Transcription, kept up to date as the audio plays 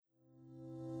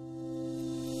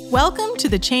Welcome to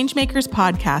the Changemakers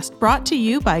podcast, brought to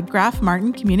you by Graf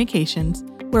Martin Communications,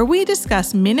 where we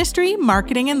discuss ministry,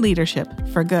 marketing, and leadership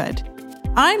for good.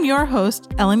 I'm your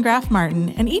host, Ellen Graf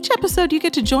Martin, and each episode you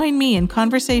get to join me in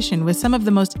conversation with some of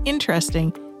the most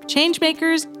interesting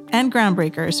changemakers and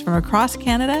groundbreakers from across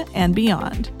Canada and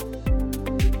beyond.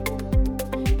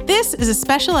 This is a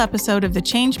special episode of the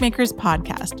Changemakers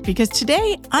podcast because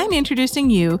today I'm introducing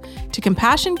you to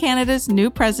Compassion Canada's new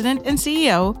president and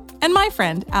CEO and my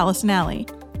friend, Allison.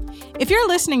 If you're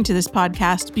listening to this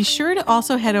podcast, be sure to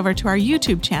also head over to our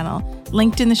YouTube channel,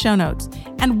 linked in the show notes,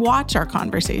 and watch our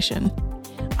conversation.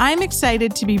 I'm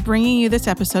excited to be bringing you this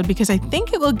episode because I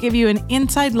think it will give you an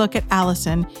inside look at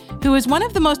Allison, who is one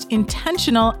of the most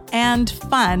intentional and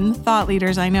fun thought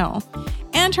leaders I know,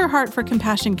 and her heart for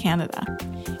Compassion Canada.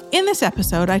 In this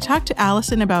episode, I talked to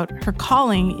Allison about her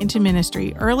calling into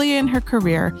ministry early in her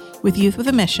career with Youth with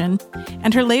a Mission,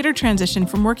 and her later transition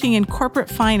from working in corporate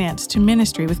finance to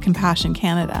ministry with Compassion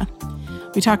Canada.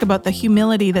 We talk about the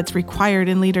humility that's required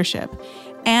in leadership,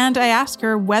 and I ask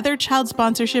her whether child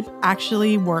sponsorship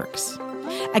actually works.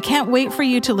 I can't wait for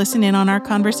you to listen in on our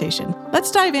conversation.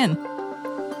 Let's dive in.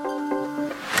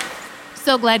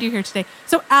 So glad you're here today.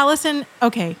 So Allison,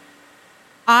 okay,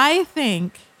 I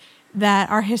think that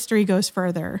our history goes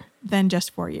further than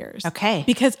just 4 years. Okay.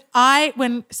 Because I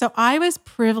was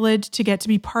privileged to get to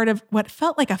be part of what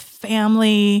felt like a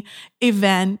family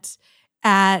event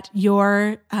at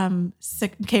your,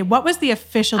 what was the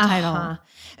official title?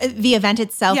 The event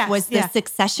itself was the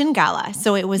Succession Gala.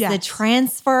 So it was the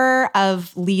transfer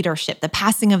of leadership, the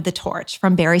passing of the torch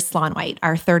from Barry Slonwhite,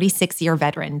 our 36-year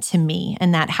veteran, to me.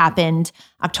 And that happened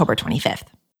October 25th.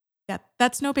 Yeah,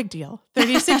 that's no big deal.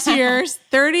 36 years,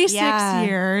 36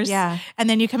 years. Yeah. And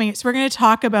then you coming. So we're going to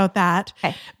talk about that.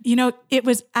 Okay. You know, it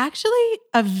was actually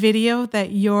a video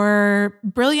that your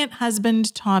brilliant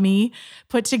husband, Tommy,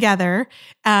 put together.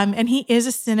 And he is a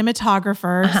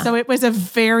cinematographer. So it was a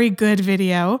very good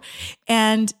video.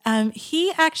 And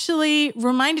he actually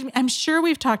reminded me, I'm sure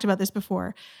we've talked about this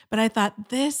before, but I thought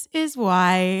this is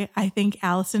why I think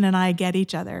Allison and I get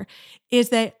each other, is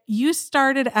that you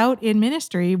started out in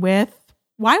ministry with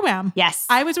YWAM. Yes.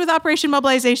 I was with Operation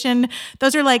Mobilization.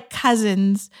 Those are like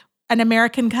cousins, an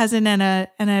American cousin and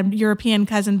a European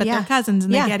cousin, but they're cousins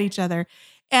and they get each other.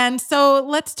 And so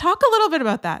let's talk a little bit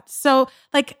about that. So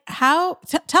like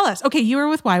tell us, okay, you were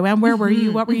with YWAM. Where were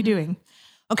you? What were you doing?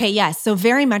 Okay, yes. So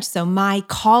very much so. My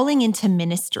calling into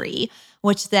ministry,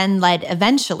 which then led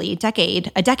eventually, a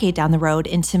decade down the road,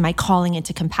 into my calling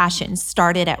into compassion,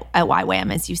 started at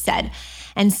YWAM, as you said.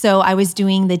 And so I was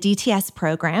doing the DTS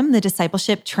program, the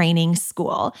Discipleship Training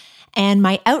School, and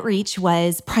my outreach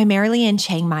was primarily in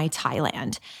Chiang Mai,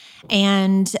 Thailand.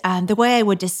 And the way I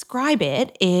would describe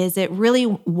it is it really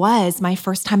was my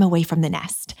first time away from the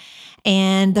nest.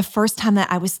 And the first time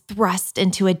that I was thrust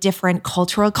into a different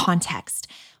cultural context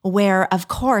where, of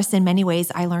course, in many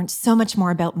ways, I learned so much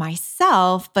more about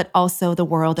myself, but also the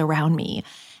world around me.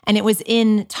 And it was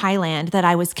in Thailand that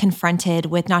I was confronted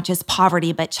with not just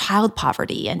poverty, but child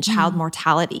poverty and child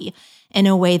mortality in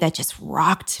a way that just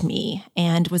rocked me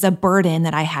and was a burden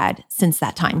that I had since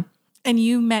that time. And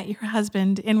you met your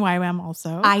husband in YWAM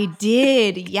also. I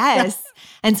did, yes.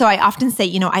 And so I often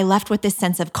say, I left with this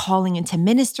sense of calling into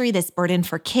ministry, this burden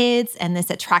for kids, and this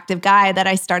attractive guy that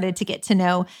I started to get to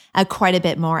know quite a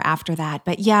bit more after that.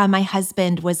 But yeah, my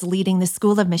husband was leading the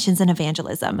School of Missions and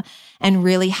Evangelism and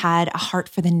really had a heart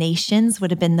for the nations, would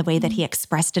have been the way that he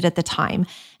expressed it at the time,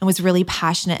 and was really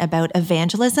passionate about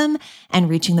evangelism and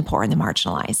reaching the poor and the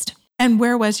marginalized. And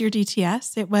where was your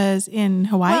DTS? It was in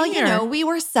Hawaii? Well, we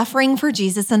were suffering for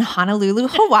Jesus in Honolulu,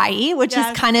 Hawaii, which is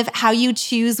kind of how you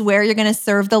choose where you're going to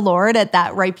serve the Lord at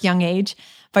that ripe young age.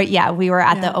 But yeah, we were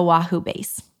at the Oahu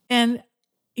base. And,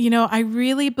 I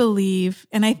really believe,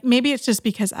 and maybe it's just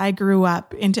because I grew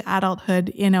up into adulthood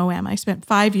in OM. I spent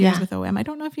 5 years with OM. I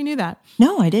don't know if you knew that.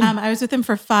 No, I didn't. I was with them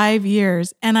for 5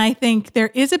 years. And I think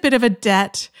there is a bit of a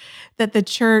debt that the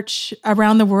church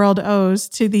around the world owes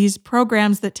to these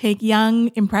programs that take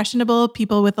young, impressionable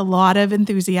people with a lot of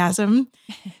enthusiasm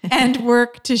and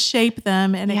work to shape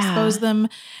them and expose them,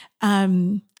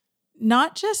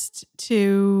 not just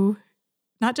to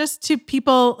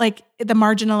people like the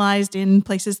marginalized in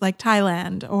places like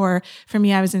Thailand, or for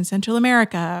me, I was in Central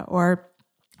America or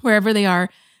wherever they are,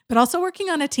 but also working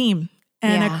on a team.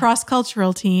 And a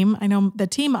cross-cultural team. I know the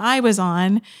team I was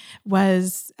on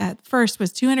was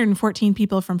 214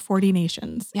 people from 40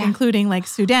 nations, including like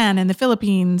Sudan and the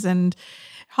Philippines and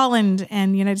Holland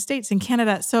and the United States and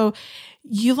Canada. So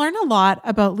you learn a lot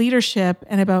about leadership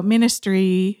and about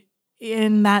ministry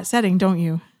in that setting, don't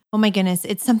you? Oh my goodness.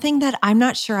 It's something that I'm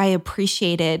not sure I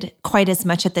appreciated quite as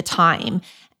much at the time,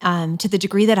 to the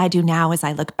degree that I do now as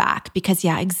I look back. Because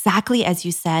yeah, exactly as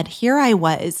you said, here I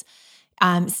was,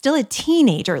 still a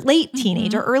teenager, late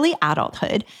teenager, early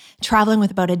adulthood, traveling with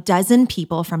about a dozen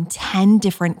people from 10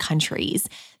 different countries,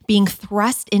 being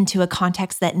thrust into a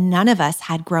context that none of us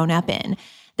had grown up in,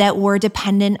 that were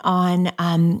dependent on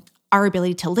our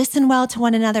ability to listen well to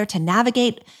one another, to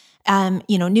navigate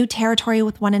new territory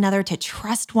with one another, to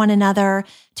trust one another,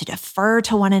 to defer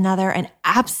to one another. And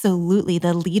absolutely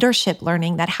the leadership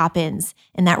learning that happens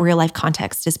in that real life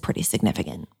context is pretty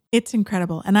significant. It's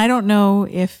incredible. And I don't know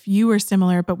if you were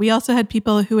similar, but we also had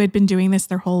people who had been doing this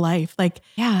their whole life,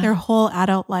 their whole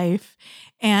adult life.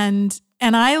 And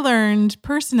I learned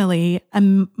personally a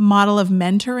model of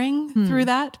mentoring through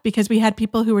that, because we had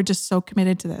people who were just so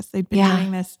committed to this. They'd been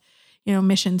doing this,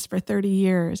 missions for 30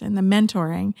 years and the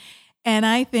mentoring. And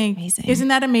I think, isn't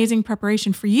that amazing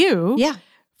preparation for you? Yeah.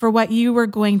 For what you were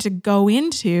going to go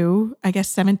into, I guess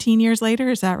 17 years later,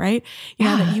 is that right?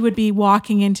 That you would be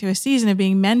walking into a season of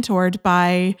being mentored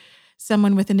by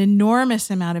someone with an enormous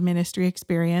amount of ministry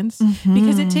experience,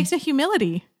 because it takes a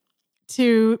humility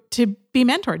to be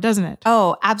mentored, doesn't it?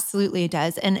 Oh, absolutely it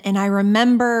does. And I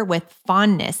remember with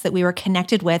fondness that we were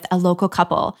connected with a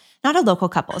couple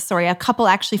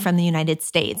actually from the United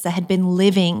States that had been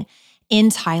living in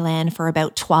Thailand for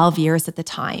about 12 years at the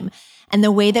time. And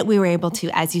the way that we were able to,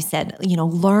 as you said,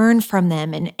 learn from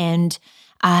them and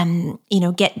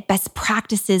get best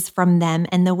practices from them,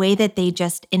 and the way that they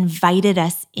just invited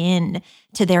us in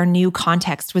to their new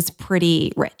context was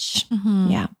pretty rich.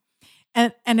 Yeah.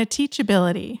 And a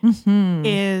teachability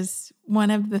is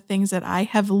one of the things that I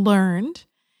have learned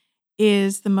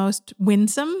is the most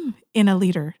winsome in a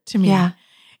leader to me. Yeah.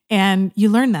 And you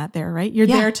learn that there, right? You're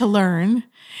there to learn.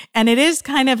 And it is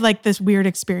kind of like this weird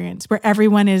experience where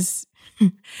everyone is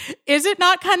it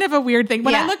not kind of a weird thing?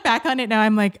 When I look back on it now,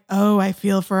 I'm like, oh, I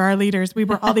feel for our leaders. We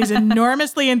were all these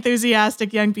enormously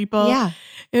enthusiastic young people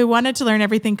who wanted to learn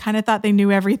everything, kind of thought they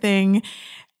knew everything.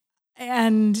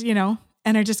 And,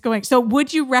 and are just going. So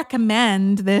would you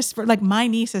recommend this for, my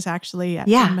niece is actually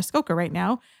in Muskoka right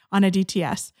now on a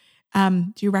DTS.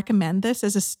 Do you recommend this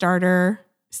as a starter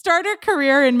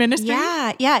career in ministry?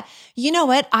 Yeah. You know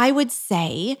what? I would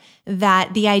say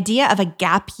that the idea of a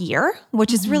gap year,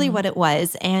 which is really what it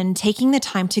was, and taking the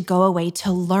time to go away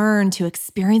to learn, to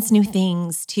experience new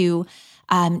things, to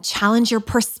challenge your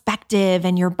perspective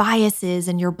and your biases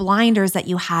and your blinders that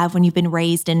you have when you've been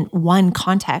raised in one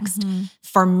context.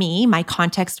 For me, my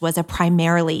context was a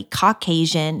primarily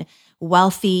Caucasian,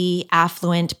 wealthy,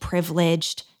 affluent,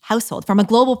 privileged household from a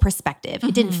global perspective.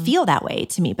 It didn't feel that way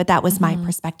to me, but that was my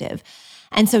perspective.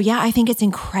 And so, I think it's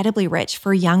incredibly rich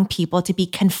for young people to be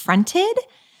confronted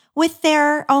with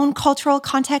their own cultural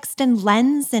context and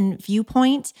lens and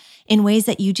viewpoint in ways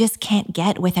that you just can't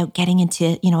get without getting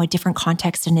into, a different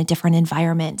context and a different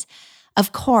environment.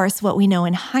 Of course, what we know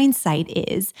in hindsight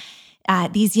is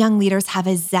these young leaders have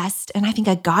a zest, and I think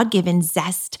a God-given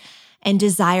zest and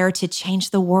desire to change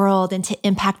the world and to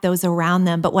impact those around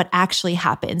them. But what actually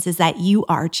happens is that you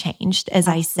are changed, as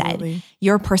Absolutely. I said.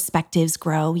 Your perspectives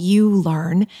grow, you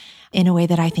learn in a way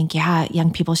that I think,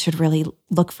 young people should really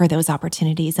look for those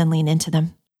opportunities and lean into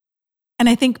them. And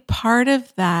I think part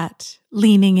of that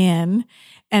leaning in,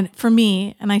 and for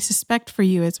me, and I suspect for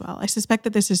you as well, I suspect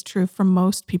that this is true for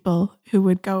most people who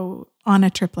would go on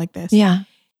a trip like this,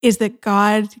 is that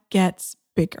God gets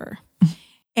bigger.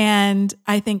 And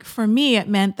I think for me, it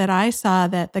meant that I saw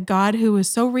that the God who was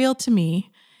so real to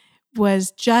me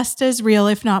was just as real,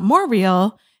 if not more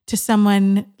real, to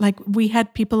someone like we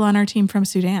had people on our team from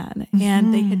Sudan,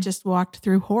 and they had just walked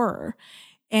through horror.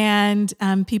 And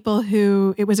people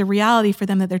who it was a reality for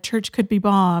them that their church could be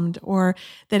bombed, or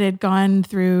that had gone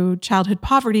through childhood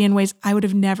poverty in ways I would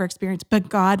have never experienced. But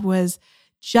God was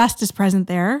just as present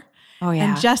there.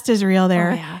 And just as real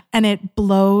there. And it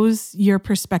blows your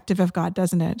perspective of God,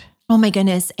 doesn't it? Oh my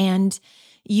goodness. And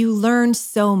you learn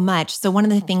so much. So one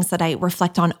of the things that I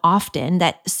reflect on often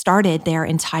that started there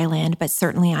in Thailand, but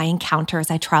certainly I encounter as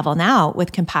I travel now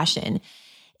with compassion,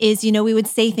 is, we would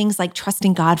say things like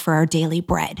trusting God for our daily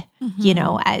bread,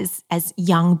 as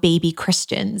young baby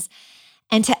Christians.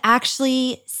 And to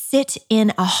actually sit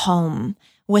in a home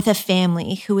with a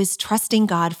family who is trusting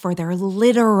God for their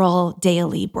literal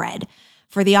daily bread,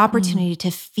 for the opportunity to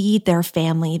feed their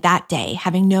family that day,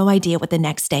 having no idea what the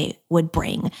next day would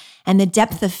bring. And the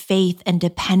depth of faith and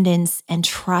dependence and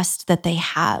trust that they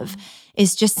have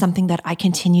is just something that I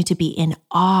continue to be in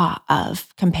awe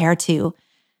of compared to,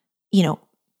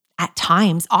 at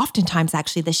times, oftentimes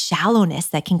actually, the shallowness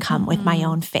that can come with my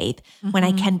own faith when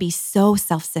I can be so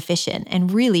self-sufficient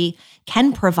and really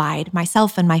can provide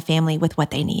myself and my family with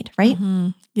what they need, right?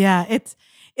 Yeah,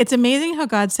 it's amazing how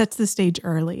God sets the stage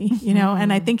early,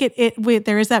 and I think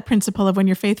there is that principle of when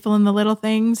you're faithful in the little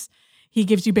things, he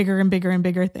gives you bigger and bigger and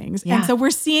bigger things. Yeah. And so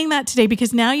we're seeing that today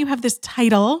because now you have this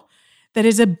title that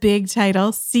is a big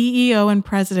title, CEO and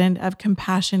President of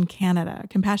Compassion Canada.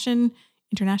 Compassion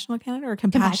International Canada or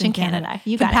Compassion Canada?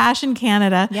 You got Compassion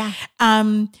Canada. Yeah.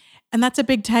 And that's a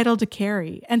big title to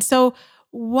carry. And so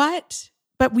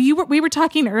but we were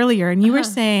talking earlier and you were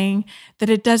saying that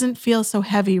it doesn't feel so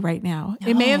heavy right now. No.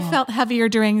 It may have felt heavier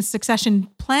during succession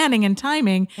planning and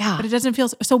timing, but it doesn't feel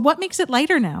so what makes it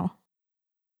lighter now?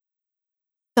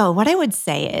 So what I would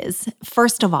say is,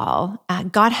 first of all,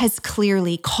 God has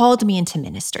clearly called me into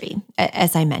ministry,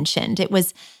 as I mentioned. It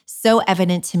was so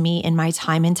evident to me in my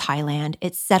time in Thailand.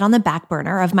 It sat on the back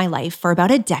burner of my life for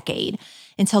about a decade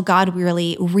until God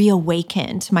really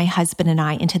reawakened my husband and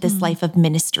I into this life of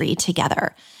ministry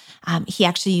together. He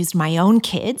actually used my own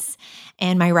kids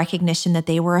and my recognition that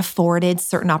they were afforded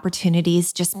certain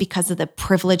opportunities just because of the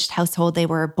privileged household they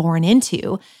were born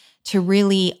into to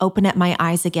really open up my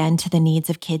eyes again to the needs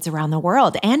of kids around the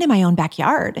world and in my own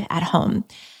backyard at home.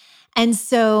 And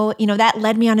so, that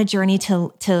led me on a journey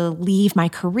to leave my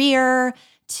career,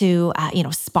 to,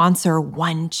 sponsor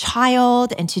one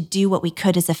child and to do what we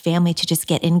could as a family to just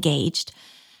get engaged,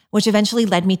 which eventually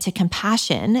led me to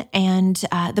Compassion. And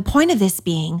the point of this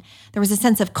being, there was a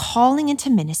sense of calling into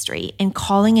ministry and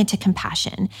calling into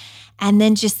compassion. And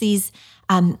then just these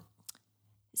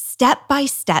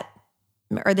step-by-step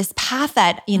or this path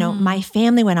that, my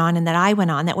family went on and that I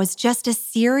went on, that was just a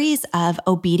series of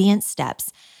obedient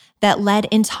steps that led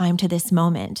in time to this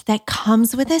moment that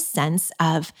comes with a sense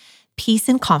of peace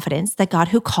and confidence that God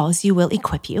who calls you will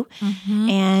equip you.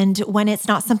 And when it's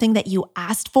not something that you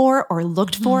asked for or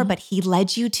looked for, but he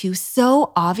led you to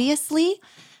so obviously,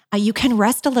 you can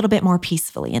rest a little bit more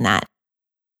peacefully in that.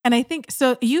 And I think,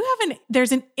 so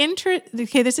this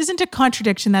isn't a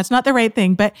contradiction. That's not the right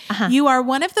thing, but you are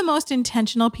one of the most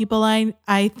intentional people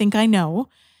I think I know,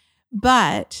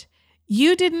 but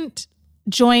you didn't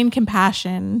join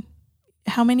Compassion.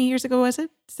 How many years ago was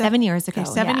it? 7 years ago. Okay,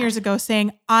 7 years ago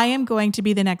saying, I am going to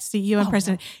be the next CEO and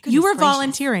president. You were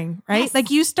volunteering, right? Yes.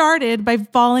 Like you started by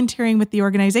volunteering with the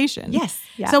organization. Yes.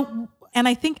 Yeah. So, and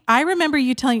I think I remember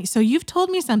you telling, so you've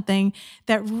told me something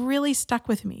that really stuck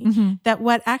with me, that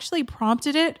what actually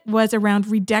prompted it was around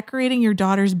redecorating your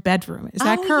daughter's bedroom. Is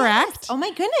that correct? Yes. Oh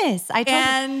my goodness.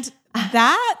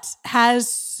 That has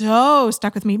so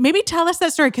stuck with me. Maybe tell us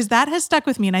that story because that has stuck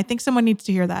with me and I think someone needs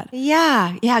to hear that.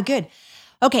 Yeah, good.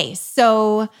 Okay,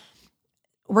 so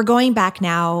we're going back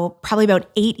now probably about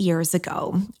 8 years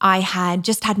ago. I had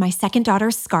just had my second daughter,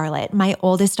 Scarlett. My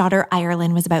oldest daughter,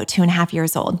 Ireland, was about 2.5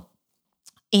 years old.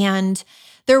 And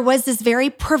there was this very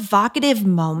provocative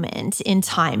moment in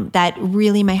time that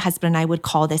really my husband and I would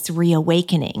call this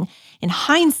reawakening. In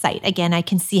hindsight, again, I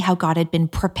can see how God had been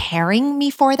preparing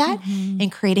me for that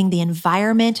and creating the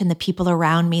environment and the people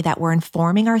around me that were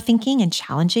informing our thinking and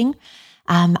challenging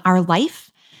our life.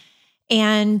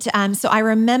 And so I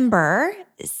remember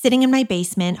sitting in my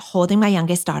basement, holding my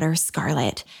youngest daughter,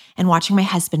 Scarlett, and watching my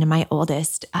husband and my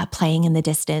oldest playing in the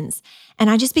distance. And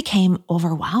I just became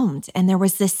overwhelmed. And there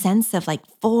was this sense of like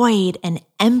void and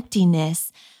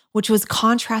emptiness, which was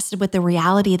contrasted with the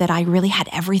reality that I really had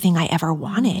everything I ever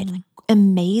wanted. Like,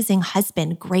 amazing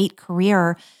husband, great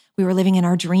career. We were living in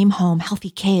our dream home, healthy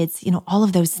kids, all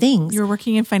of those things. You were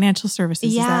working in financial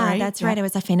services, is that right? That's right. I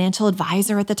was a financial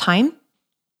advisor at the time.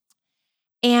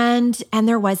 And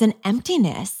there was an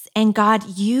emptiness, and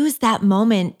God used that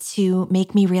moment to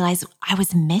make me realize I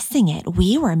was missing it.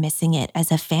 We were missing it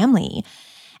as a family.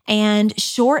 And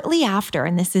shortly after,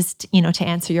 and this is, to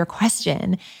answer your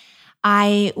question,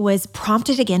 I was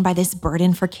prompted again by this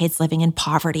burden for kids living in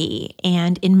poverty.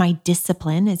 And in my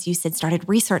discipline, as you said, started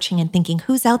researching and thinking,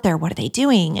 who's out there? What are they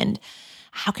doing? And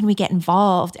how can we get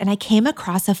involved? And I came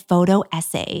across a photo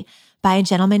essay by a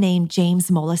gentleman named James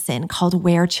Mollison called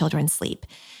Where Children Sleep.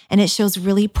 And it shows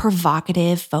really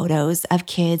provocative photos of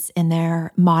kids in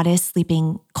their modest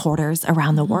sleeping quarters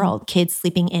around the world, kids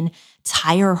sleeping in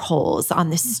tire holes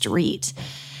on the street.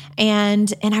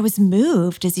 And I was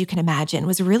moved, as you can imagine,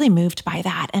 was really moved by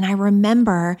that. And I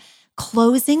remember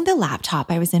closing the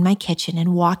laptop. I was in my kitchen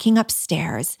and walking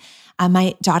upstairs.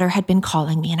 My daughter had been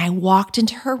calling me, and I walked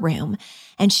into her room,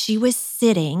 and she was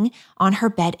sitting on her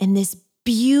bed in this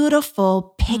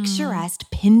beautiful, picturesque,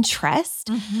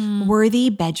 Pinterest-worthy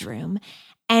bedroom.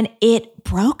 And it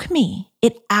broke me.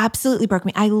 It absolutely broke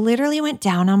me. I literally went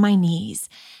down on my knees,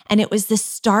 and it was this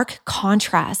stark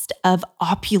contrast of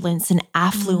opulence and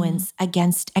affluence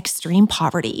against extreme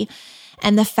poverty.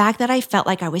 And the fact that I felt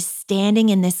like I was standing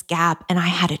in this gap and I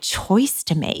had a choice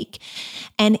to make.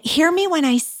 And hear me when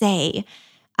I say,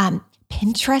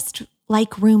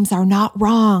 Pinterest-like rooms are not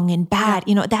wrong and bad.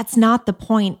 That's not the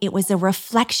point. It was a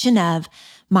reflection of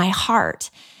my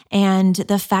heart and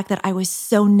the fact that I was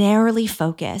so narrowly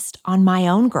focused on my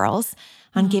own girls,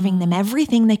 on giving them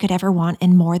everything they could ever want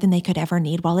and more than they could ever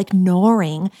need, while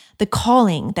ignoring the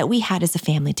calling that we had as a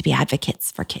family to be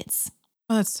advocates for kids.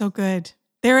 Oh, that's so good.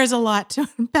 There is a lot to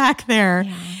unpack there.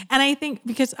 Yeah. And I think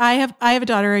because I have a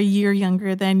daughter a year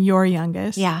younger than your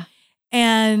youngest. Yeah.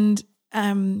 And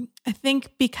I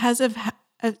think because of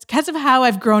how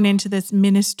I've grown into this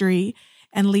ministry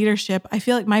and leadership, I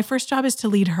feel like my first job is to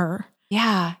lead her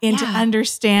into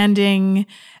understanding.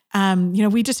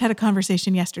 We just had a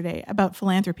conversation yesterday about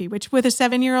philanthropy, which with a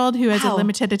 7-year-old who has a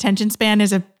limited attention span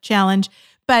is a challenge,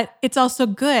 but it's also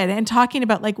good. And talking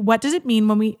about like, what does it mean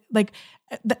when we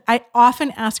I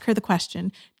often ask her the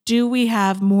question, do we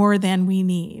have more than we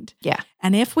need? Yeah.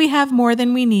 And if we have more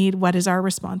than we need, what is our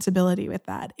responsibility with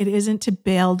that? It isn't to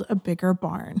build a bigger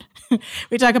barn.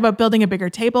 We talk about building a bigger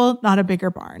table, not a bigger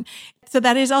barn. So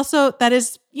that is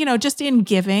just in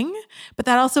giving, but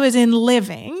that also is in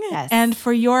living. Yes. And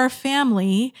for your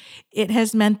family, it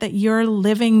has meant that you're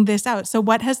living this out. So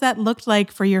what has that looked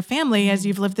like for your family as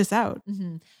you've lived this out?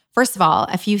 Mm-hmm. First of all,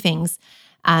 a few things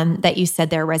that you said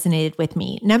there resonated with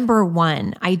me. Number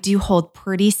one, I do hold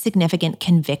pretty significant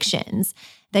convictions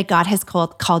that God has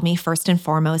called me first and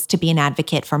foremost to be an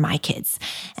advocate for my kids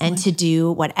and to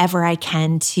do whatever I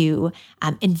can to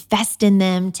invest in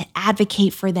them, to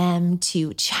advocate for them,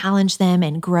 to challenge them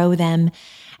and grow them.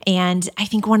 And I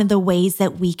think one of the ways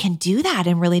that we can do that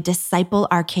and really disciple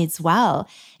our kids well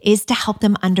is to help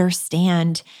them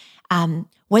understand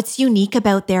what's unique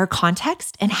about their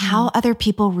context and how other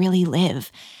people really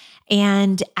live.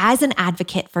 And as an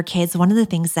advocate for kids, one of the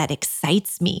things that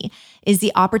excites me is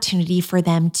the opportunity for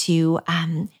them to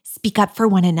speak up for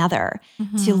one another,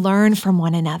 to learn from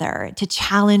one another, to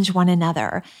challenge one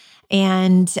another,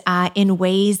 and in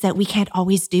ways that we can't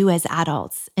always do as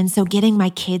adults. And so getting my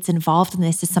kids involved in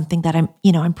this is something that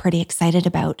I'm pretty excited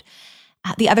about.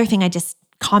 The other thing I just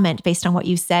comment based on what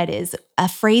you said is a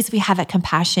phrase we have at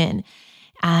Compassion,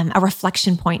 a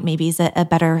reflection point maybe is a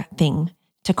better thing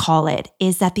to call it,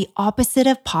 is that the opposite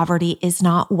of poverty is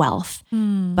not wealth,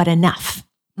 but enough.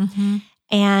 Mm-hmm.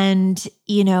 And,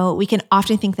 we can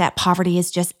often think that poverty is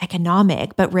just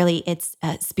economic, but really it's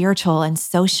spiritual and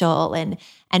social and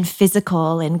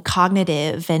physical and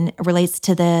cognitive and relates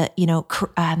to the,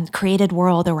 created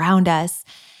world around us.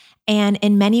 And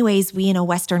in many ways, we in a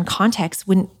Western context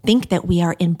wouldn't think that we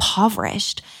are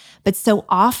impoverished. But so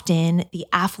often the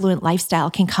affluent lifestyle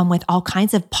can come with all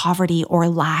kinds of poverty or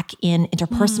lack in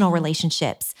interpersonal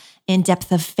relationships, in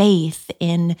depth of faith,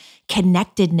 in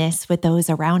connectedness with those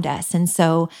around us. And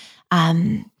so,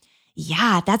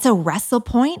 that's a wrestle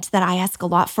point that I ask a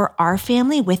lot for our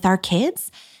family with our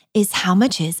kids is how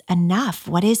much is enough?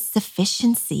 What is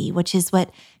sufficiency, which is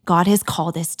what God has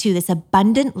called us to, this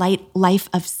abundant life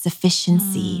of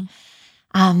sufficiency.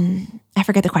 I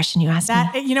forget the question you asked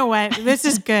me. You know what? This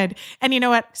is good. And you know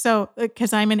what? So,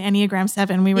 because I'm an Enneagram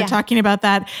 7, we were talking about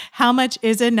that. How much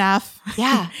is enough?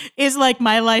 Yeah. Is like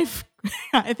my life,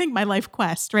 I think my life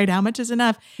quest, right? How much is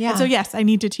enough? Yeah. And so yes, I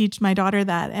need to teach my daughter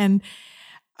that. And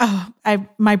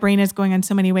my brain is going on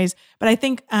so many ways. But I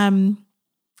think one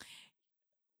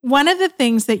of the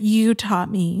things that you taught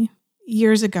me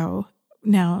years ago,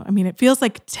 now, it feels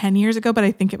like 10 years ago, but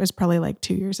I think it was probably like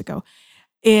 2 years ago,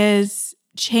 is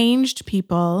changed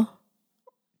people,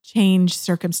 change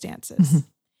circumstances. Mm-hmm.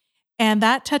 And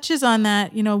that touches on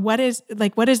that, what is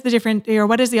the different, or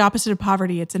what is the opposite of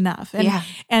poverty? It's enough.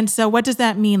 And so what does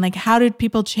that mean? Like, how did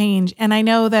people change? And I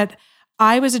know that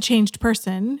I was a changed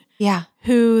person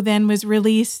who then was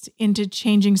released into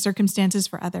changing circumstances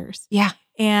for others. Yeah.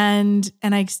 And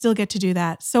I still get to do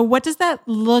that. So what does that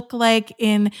look like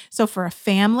so for a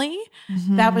family,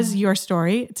 that was your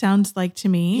story, it sounds like to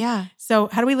me. Yeah. So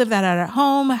how do we live that out at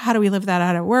home? How do we live that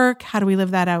out at work? How do we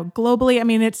live that out globally?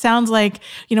 It sounds like,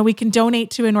 we can donate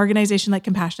to an organization like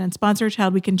Compassion and sponsor a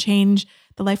child. We can change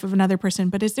the life of another person.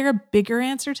 But is there a bigger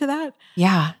answer to that?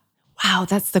 Yeah. Wow.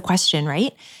 That's the question,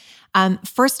 right?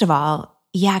 First of all,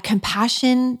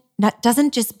 Compassion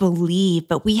doesn't just believe,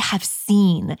 but we have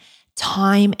seen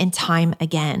time and time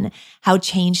again how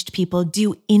changed people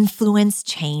do influence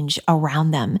change around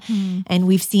them. And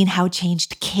we've seen how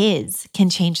changed kids can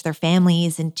change their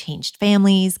families, and changed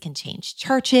families can change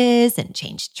churches, and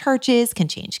changed churches can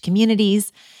change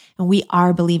communities. And we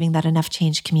are believing that enough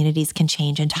changed communities can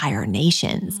change entire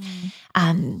nations.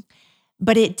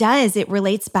 But it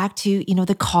relates back to,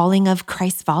 the calling of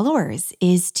Christ followers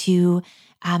is to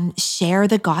share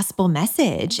the gospel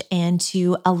message and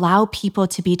to allow people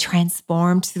to be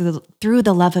transformed through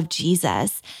the love of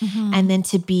Jesus, and then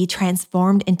to be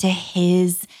transformed into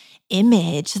his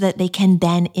image so that they can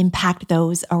then impact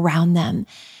those around them.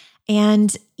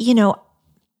 And,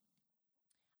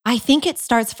 I think it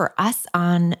starts for us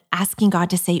on asking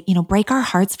God to say, break our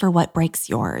hearts for what breaks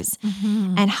yours,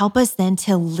 and help us then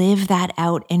to live that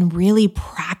out in really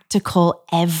practical,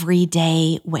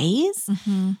 everyday ways,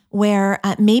 where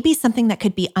maybe something that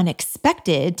could be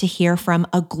unexpected to hear from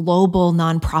a global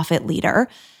nonprofit leader.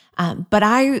 But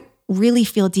I really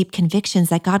feel deep convictions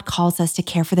that God calls us to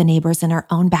care for the neighbors in our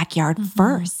own backyard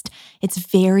first. It's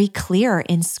very clear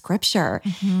in Scripture.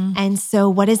 And so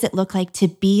what does it look like to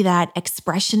be that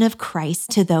expression of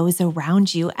Christ to those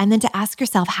around you? And then to ask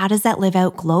yourself, how does that live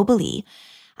out globally?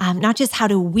 Not just how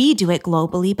do we do it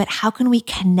globally, but how can we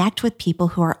connect with people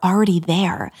who are already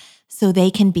there so they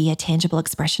can be a tangible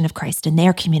expression of Christ in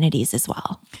their communities as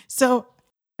well? So,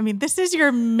 this is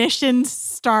your mission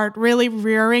start really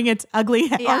rearing its ugly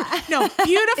head. Yeah.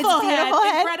 Beautiful head,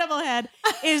 incredible head.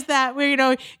 Is that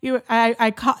where,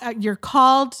 you're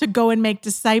called to go and make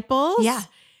disciples. Yeah.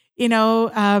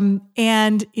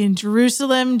 And in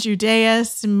Jerusalem, Judea,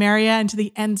 Samaria, and to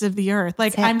the ends of the earth.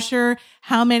 Like, I'm sure,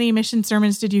 how many mission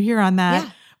sermons did you hear on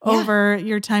that over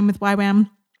your time with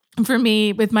YWAM? For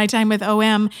me, with my time with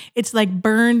OM, it's like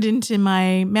burned into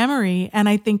my memory. And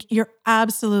I think you're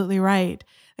absolutely right.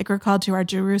 Like, we're called to our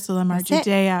Jerusalem, our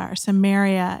Judea, our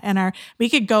Samaria, and we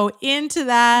could go into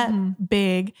that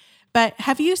big. But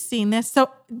have you seen this? So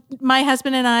my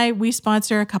husband and I, we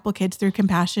sponsor a couple kids through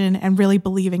Compassion and really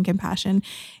believe in compassion.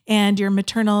 And your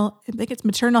maternal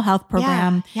health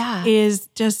program is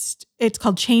just, it's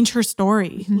called Change Her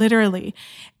Story, literally.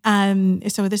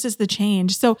 So this is the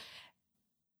change. So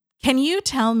can you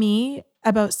tell me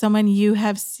about someone you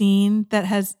have seen that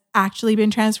has actually been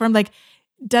transformed? Like,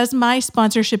 does my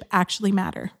sponsorship actually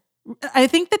matter? I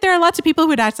think that there are lots of people who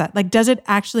would ask that. Like, does it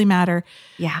actually matter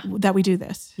that we do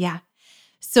this? Yeah.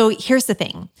 So here's the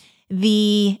thing.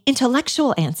 The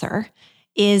intellectual answer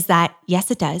is that, yes,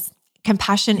 it does.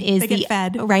 Compassion is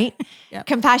right? Yep.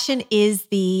 Compassion is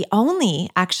the only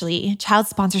actually child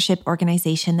sponsorship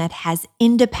organization that has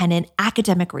independent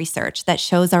academic research that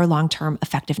shows our long-term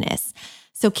effectiveness.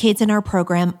 So kids in our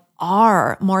program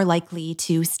are more likely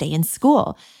to stay in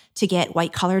school, to get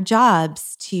white-collar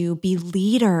jobs, to be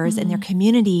leaders in their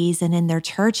communities and in their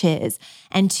churches,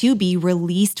 and to be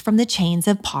released from the chains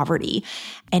of poverty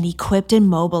and equipped and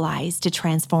mobilized to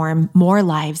transform more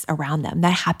lives around them.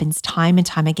 That happens time and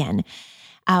time again.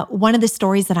 One of the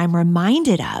stories that I'm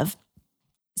reminded of,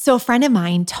 so a friend of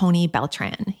mine, Tony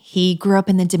Beltran, he grew up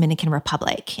in the Dominican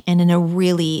Republic and in a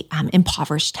really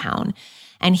impoverished town.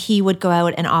 And he would go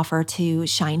out and offer to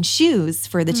shine shoes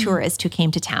for the tourists who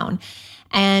came to town.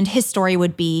 And his story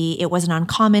would be, it wasn't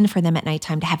uncommon for them at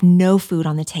nighttime to have no food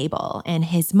on the table. And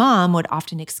his mom would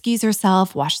often excuse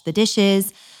herself, wash the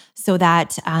dishes so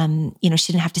that, she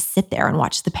didn't have to sit there and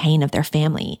watch the pain of their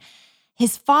family.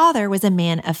 His father was a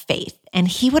man of faith, and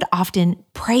he would often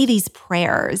pray these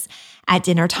prayers at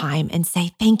dinner time and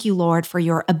say, "Thank you, Lord, for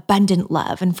your abundant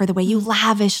love and for the way you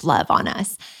lavish love on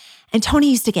us." And Tony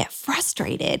used to get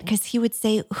frustrated because he would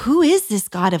say, who is this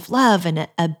God of love and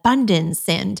abundance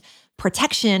and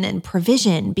protection and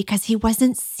provision? Because he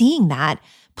wasn't seeing that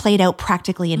played out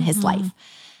practically in his life.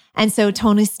 And so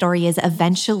Tony's story is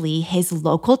eventually his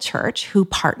local church, who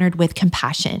partnered with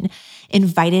Compassion,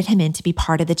 invited him in to be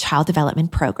part of the child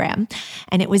development program.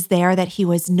 And it was there that he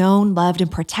was known, loved, and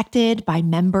protected by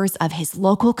members of his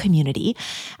local community.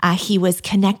 He was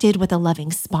connected with a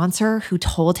loving sponsor who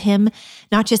told him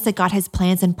not just that God has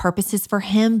plans and purposes for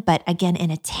him, but again,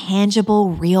 in a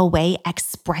tangible, real way,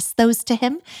 express those to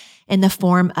him in the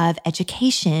form of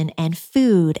education and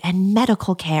food and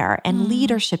medical care and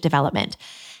leadership development.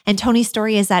 And Tony's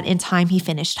story is that in time, he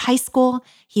finished high school.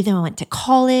 He then went to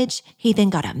college. He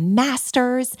then got a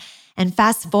master's. And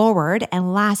fast forward,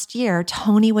 and last year,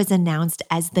 Tony was announced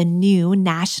as the new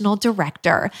national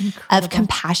director of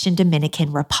Compassion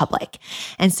Dominican Republic.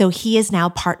 And so he is now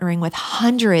partnering with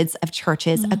hundreds of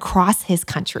churches across his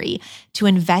country to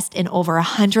invest in over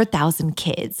 100,000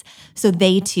 kids so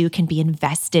they too can be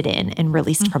invested in and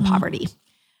released from poverty.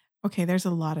 Okay, there's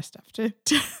a lot of stuff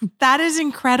that is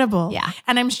incredible. Yeah.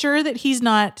 And I'm sure that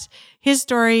his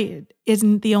story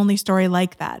isn't the only story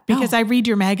like that because I read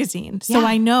your magazine. So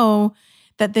I know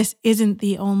that this isn't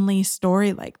the only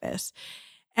story like this.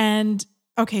 And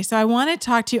okay, so I want to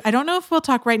talk to you. I don't know if we'll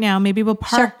talk right now. Maybe we'll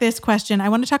park this question. I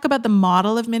want to talk about the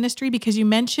model of ministry because you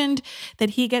mentioned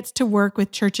that he gets to work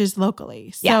with churches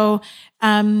locally. So,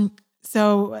 maybe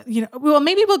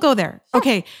we'll go there. Sure.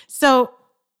 Okay. So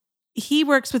he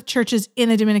works with churches in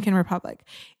the Dominican Republic.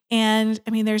 And I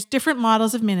mean, there's different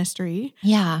models of ministry.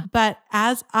 Yeah. But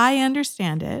as I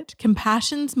understand it,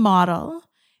 Compassion's model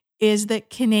is that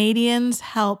Canadians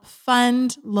help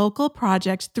fund local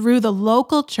projects through the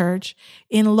local church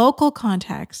in local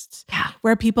contexts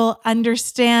where people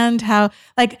understand how,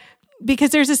 because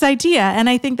there's this idea, and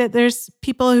I think that there's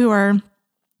people who are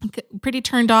pretty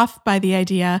turned off by the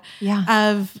idea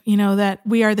of, that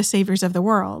we are the saviors of the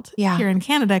world here in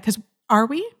Canada. Because are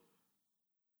we?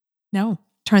 No.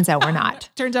 Turns out we're not.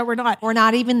 Turns out we're not. We're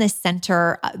not even the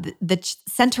center. The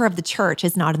center of the church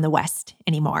is not in the West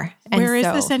anymore. Where is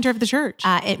the center of the church?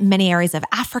 In many areas of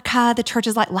Africa, the church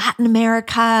is like Latin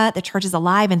America. The church is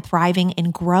alive and thriving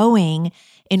and growing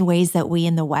in ways that we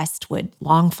in the West would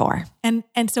long for. And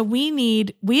so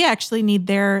we actually need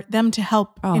them to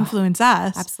help influence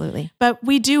us. Absolutely. But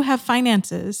we do have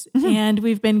finances and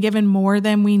we've been given more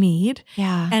than we need.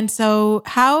 Yeah. And so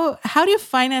how do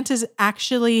finances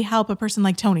actually help a person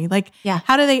like Tony?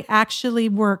 How do they actually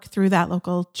work through that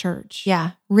local church?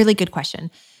 Yeah. Really good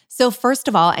question. So first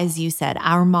of all, as you said,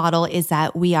 our model is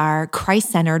that we are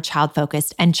Christ-centered,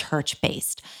 child-focused, and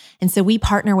church-based. And so we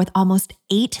partner with almost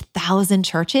 8,000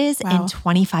 churches in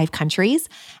 25 countries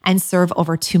and serve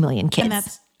over 2 million kids. And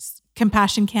that's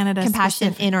Compassion Canada.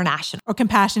 Compassion International. Or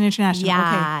Compassion International.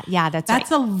 Yeah, okay. Yeah,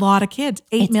 that's a lot of kids.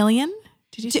 8 million?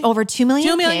 Did you say? Over 2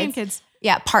 million 2 million kids.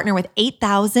 Yeah, partner with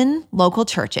 8,000 local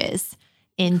churches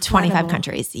in 25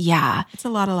 countries. Yeah. It's a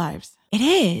lot of lives. It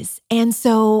is. And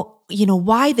so,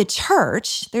 why the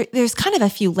church? There's kind of a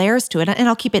few layers to it, and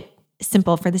I'll keep it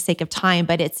simple for the sake of time,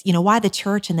 but it's, why the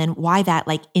church and then why that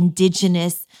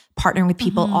indigenous partnering with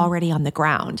people already on the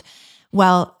ground.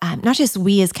 Well, not just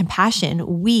we as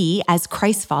Compassion, we as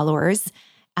Christ followers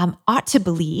ought to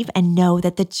believe and know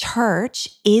that the church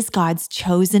is God's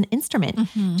chosen instrument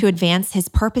to advance his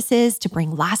purposes, to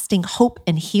bring lasting hope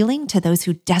and healing to those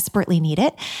who desperately need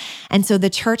it. And so the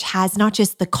church has not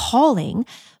just the calling,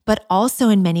 but also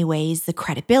in many ways the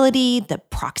credibility, the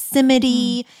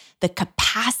proximity, the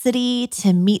capacity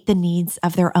to meet the needs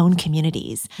of their own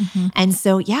communities. And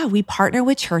so, we partner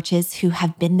with churches who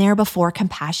have been there before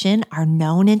Compassion, are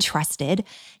known and trusted,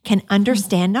 can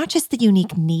understand not just the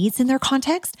unique needs in their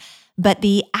context, but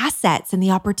the assets and the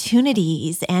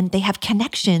opportunities, and they have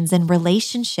connections and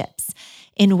relationships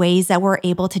in ways that we're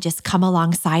able to just come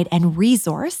alongside and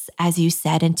resource, as you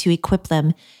said, and to equip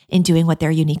them in doing what they're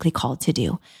uniquely called to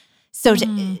do. So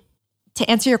to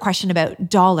answer your question about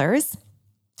dollars,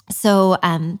 so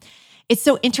it's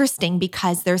so interesting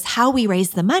because there's how we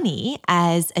raise the money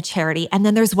as a charity, and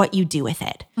then there's what you do with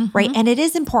it, right? And it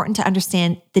is important to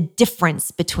understand the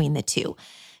difference between the two.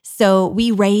 So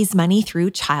we raise money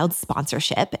through child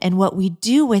sponsorship, and what we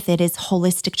do with it is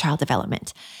holistic child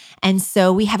development. And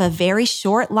so we have a very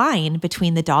short line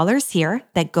between the dollars here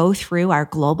that go through our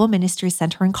global ministry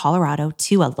center in Colorado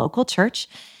to a local church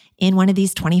in one of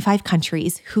these 25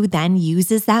 countries, who then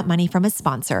uses that money from a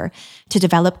sponsor to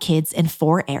develop kids in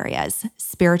 4 areas: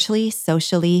 spiritually,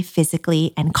 socially,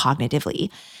 physically, and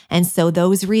cognitively. And so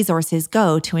those resources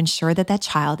go to ensure that that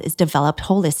child is developed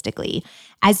holistically,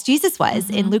 as Jesus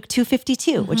was in Luke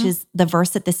 2:52, which is the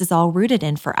verse that this is all rooted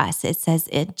in for us. It says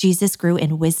Jesus grew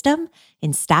in wisdom,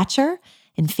 in stature,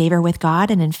 in favor with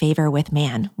God, and in favor with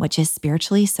man, which is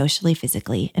spiritually, socially,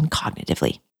 physically, and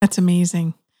cognitively. That's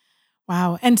amazing.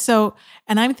 Wow. And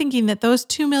I'm thinking that those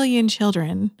 2 million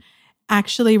children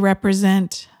actually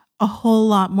represent a whole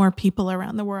lot more people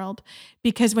around the world,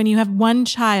 because when you have one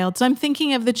child, so I'm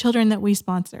thinking of the children that we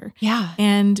sponsor. Yeah.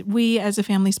 And we as a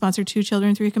family sponsor 2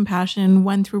 children through Compassion,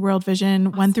 1 through World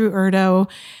Vision, 1 through Erdo.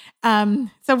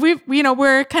 So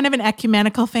we're kind of an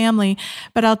ecumenical family,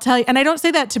 but I'll tell you, and I don't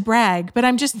say that to brag, but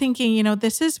I'm just thinking,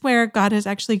 this is where God has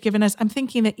actually given us, I'm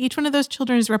thinking that each one of those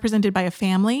children is represented by a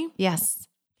family. Yes.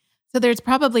 So there's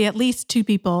probably at least 2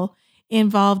 people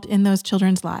involved in those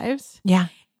children's lives. Yeah.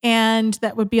 And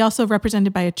that would be also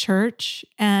represented by a church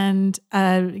and,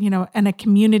 and a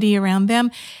community around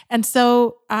them. And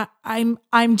so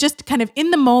I'm just kind of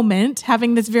in the moment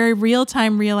having this very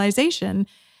real-time realization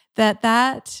that,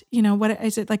 what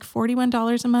is it, like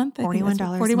 $41 a month?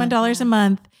 $41 a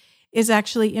month is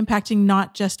actually impacting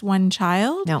not just one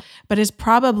child, No. but is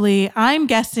probably, I'm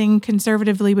guessing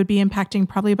conservatively would be impacting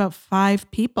probably about 5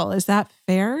 people. Is that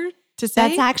fair to say?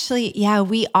 That's actually,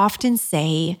 we often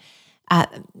say,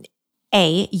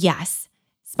 yes,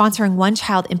 sponsoring one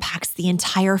child impacts the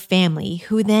entire family,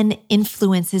 who then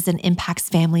influences and impacts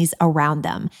families around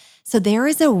them. So there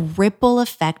is a ripple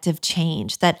effect of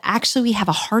change that actually we have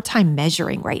a hard time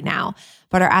measuring right now,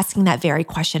 but are asking that very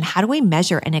question. How do we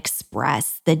measure and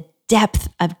express the depth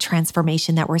of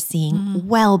transformation that we're seeing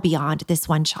well beyond this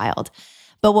one child?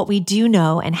 But what we do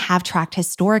know and have tracked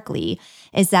historically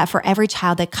is that for every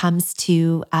child that comes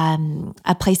to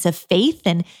a place of faith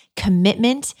and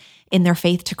commitment in their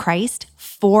faith to Christ,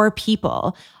 4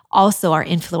 people also are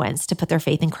influenced to put their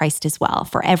faith in Christ as well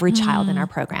for every child in our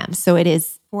program. So it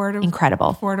is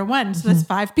incredible. 4 to 1. So that's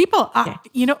 5 people.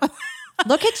 You know,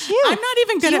 look at you. I'm not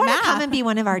even good Do you at want math. to come and be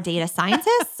one of our data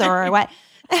scientists or what?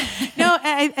 No,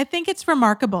 I think it's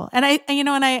remarkable. And I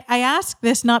ask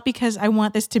this not because I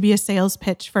want this to be a sales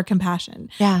pitch for compassion,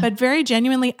 but very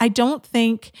genuinely, I don't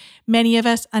think many of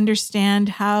us understand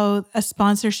how a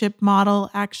sponsorship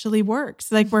model actually works.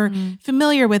 Like we're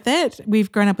familiar with it. We've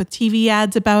grown up with TV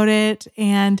ads about it,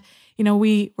 and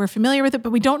we're familiar with it,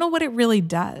 but we don't know what it really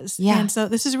does. Yeah. And so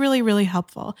this is really, really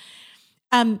helpful.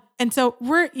 And so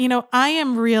I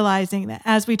am realizing that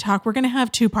as we talk, we're going to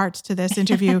have 2 parts to this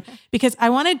interview because I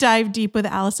want to dive deep with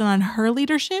Allison on her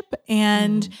leadership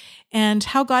and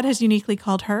how God has uniquely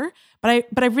called her.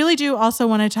 But I really do also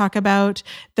want to talk about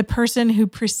the person who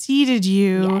preceded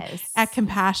you at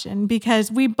Compassion,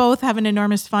 because we both have an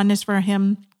enormous fondness for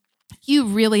him. You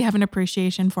really have an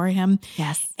appreciation for him.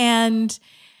 Yes. And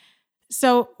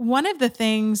so one of the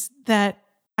things that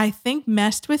I think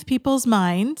messed with people's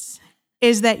minds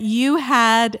is that you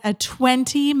had a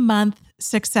 20-month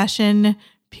succession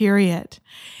period.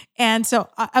 And so,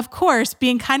 of course,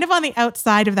 being kind of on the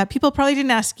outside of that, people probably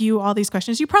didn't ask you all these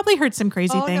questions. You probably heard some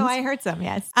crazy things. Oh, no, I heard some,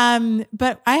 yes.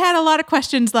 But I had a lot of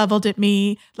questions leveled at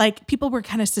me. Like, people were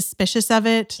kind of suspicious of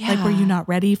it. Yeah. Like, were you not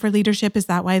ready for leadership? Is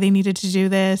that why they needed to do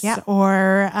this? Yeah.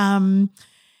 Or,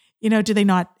 do they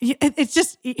not? It's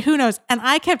just, who knows? And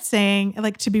I kept saying,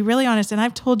 like, to be really honest, and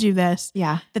I've told you this,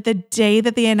 that the day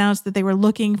that they announced that they were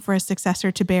looking for a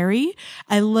successor to Barry,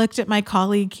 I looked at my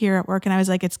colleague here at work and I was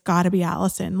like, it's got to be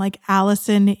Allison. Like,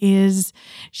 Allison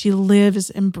she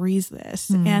lives and breathes this.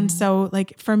 And so,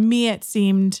 like, for me, it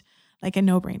seemed like a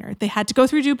no-brainer. They had to go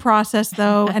through due process,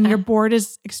 though, and your board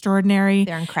is extraordinary.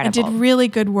 They're incredible. And did really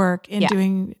good work in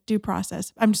doing due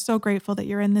process. I'm so grateful that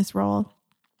you're in this role.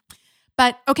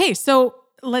 But okay, so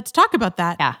let's talk about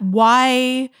that. Yeah.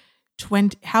 Why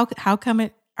 20? How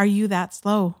come are you that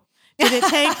slow? Did it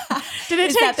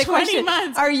take 20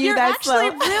 months? Are you You're that slow?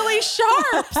 actually really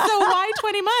sharp. So why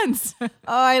 20 months? Oh,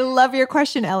 I love your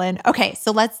question, Ellen. Okay,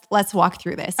 so let's walk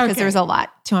through this because there's a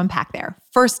lot to unpack there.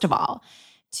 First of all,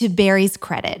 to Barry's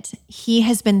credit, he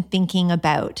has been thinking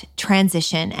about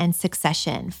transition and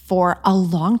succession for a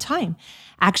long time,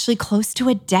 actually close to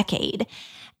a decade.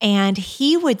 And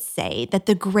he would say that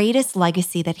the greatest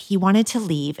legacy that he wanted to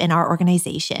leave in our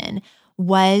organization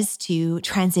was to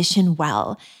transition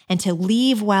well and to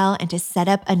leave well and to set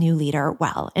up a new leader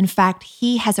well. In fact,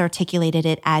 he has articulated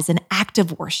it as an act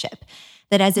of worship,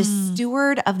 that as a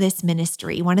steward of this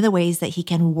ministry, one of the ways that he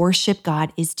can worship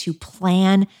God is to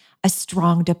plan a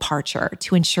strong departure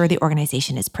to ensure the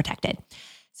organization is protected.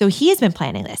 So he has been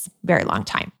planning this a very long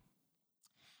time.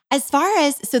 As far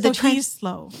as, he's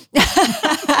slow.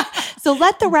 So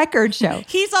let the record show.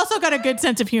 He's also got a good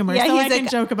sense of humor, so I can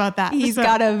joke about that. He's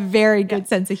got a very good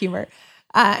sense of humor.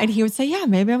 And he would say,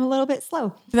 maybe I'm a little bit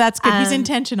slow. That's good. He's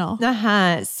intentional.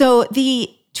 So the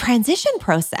transition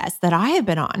process that I have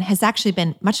been on has actually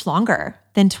been much longer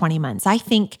than 20 months. I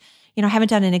think, I haven't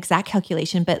done an exact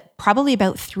calculation, but probably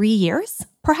about 3 years,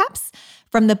 perhaps,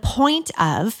 from the point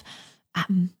of,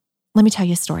 let me tell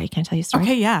you a story. Can I tell you a story?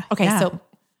 Okay, yeah. Okay, so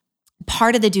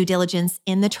part of the due diligence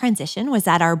in the transition was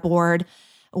that our board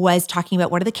was talking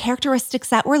about what are the characteristics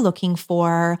that we're looking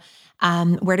for,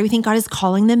 where do we think God is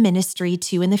calling the ministry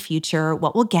to in the future,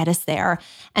 what will get us there.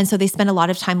 And so they spent a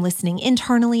lot of time listening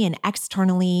internally and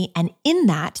externally. And in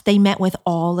that, they met with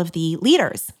all of the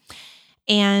leaders.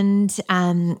 And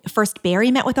first,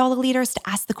 Barry met with all the leaders to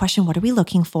ask the question, what are we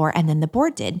looking for? And then the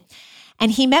board did.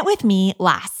 And he met with me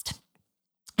last.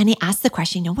 And he asked the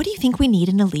question, what do you think we need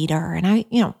in a leader? And I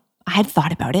had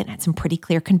thought about it and had some pretty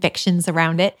clear convictions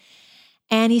around it.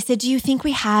 And he said, do you think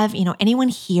we have, anyone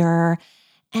here?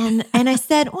 And I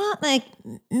said, well, like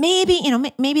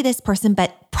maybe this person,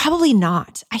 but probably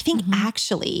not. I think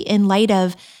actually in light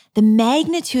of the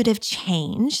magnitude of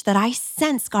change that I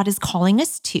sense God is calling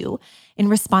us to in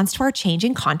response to our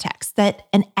changing context, that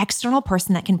an external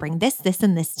person that can bring this,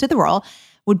 and this to the role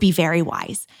would be very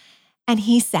wise. And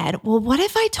he said, well, what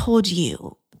if I told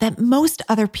you that most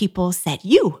other people said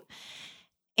you?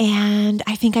 And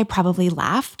I think I probably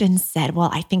laughed and said,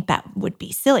 well, I think that would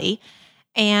be silly.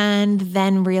 And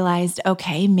then realized,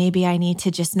 okay, maybe I need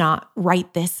to just not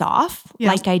write this off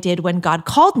like I did when God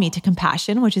called me to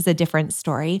compassion, which is a different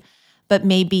story, but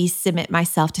maybe submit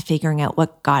myself to figuring out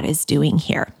what God is doing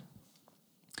here.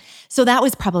 So that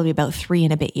was probably about 3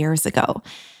 and a bit years ago.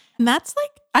 And that's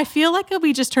like, I feel like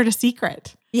we just heard a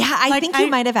secret. Yeah, I think you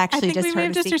might have actually just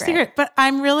heard a secret. But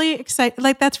I'm really excited.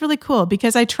 Like, that's really cool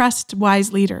because I trust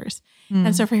wise leaders.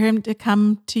 And so for him to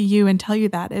come to you and tell you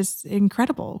that is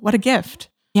incredible. What a gift.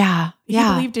 Yeah. He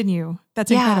believed in you.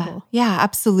 That's incredible. Yeah,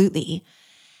 absolutely.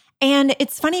 And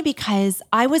it's funny because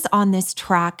I was on this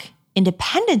track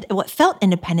what felt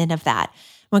independent of that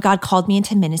when God called me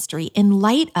into ministry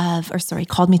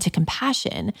called me to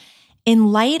compassion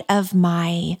in light of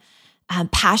my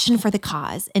passion for the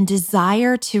cause and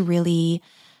desire to really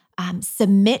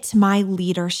submit my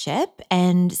leadership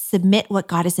and submit what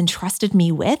God has entrusted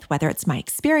me with, whether it's my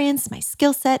experience, my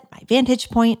skill set, my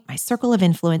vantage point, my circle of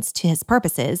influence to his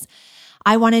purposes.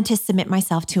 I wanted to submit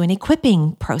myself to an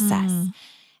equipping process.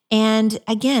 And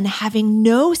again, having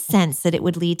no sense that it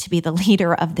would lead to be the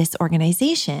leader of this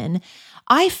organization,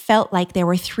 I felt like there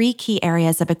were 3 key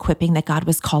areas of equipping that God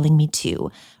was calling me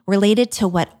to, related to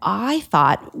what I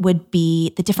thought would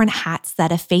be the different hats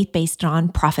that a faith-based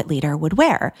nonprofit leader would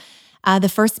wear. The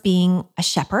first being a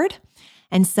shepherd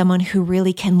and someone who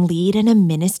really can lead in a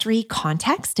ministry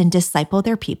context and disciple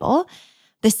their people.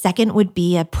 The second would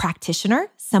be a practitioner,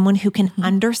 someone who can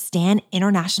understand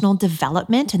international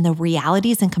development and the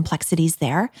realities and complexities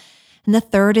there. And the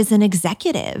third is an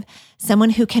executive,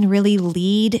 someone who can really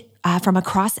lead from a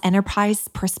cross-enterprise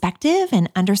perspective and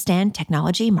understand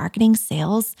technology, marketing,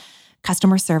 sales,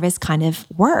 customer service kind of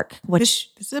work. Which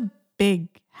this is a big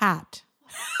hat.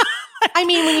 I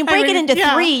mean, when you break it into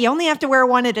 3, you only have to wear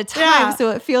one at a time, so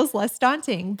it feels less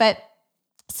daunting. But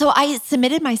so I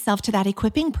submitted myself to that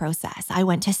equipping process. I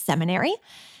went to seminary.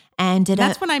 And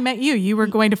that's when I met you. You were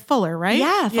going to Fuller, right?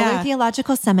 Yeah, Fuller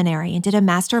Theological Seminary, and did a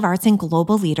Master of Arts in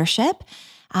Global Leadership.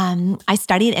 I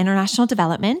studied international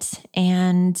development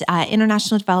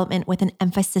with an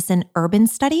emphasis in urban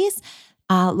studies,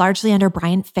 largely under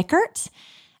Brian Fickert.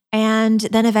 And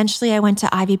then eventually I went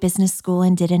to Ivy Business School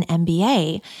and did an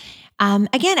MBA.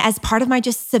 Again, as part of my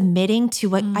just submitting to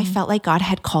what I felt like God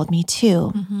had called me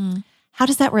to. How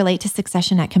does that relate to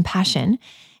succession at Compassion?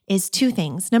 Is 2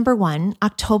 things. Number 1,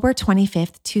 October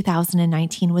 25th,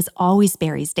 2019 was always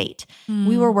Barry's date.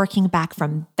 We were working back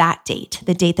from that date,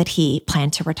 the date that he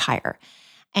planned to retire.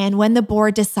 And when the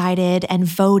board decided and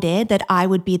voted that I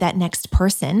would be that next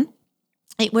person,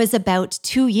 it was about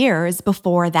 2 years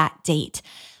before that date.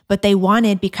 But they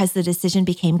wanted, because the decision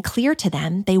became clear to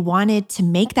them, they wanted to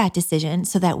make that decision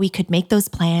so that we could make those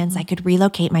plans. I could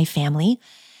relocate my family.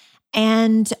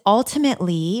 And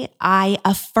ultimately, I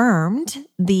affirmed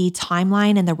the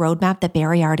timeline and the roadmap that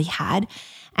Barry already had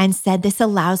and said, this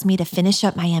allows me to finish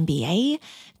up my MBA,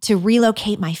 to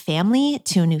relocate my family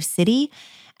to a new city,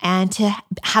 and to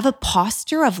have a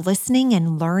posture of listening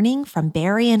and learning from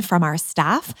Barry and from our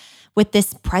staff with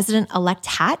this president-elect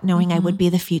hat, knowing I would be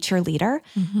the future leader.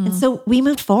 And so we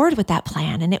moved forward with that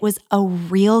plan, and it was a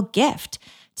real gift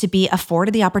to be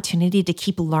afforded the opportunity to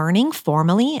keep learning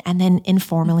formally and then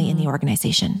informally in the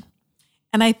organization.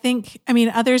 And I think,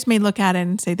 others may look at it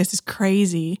and say, this is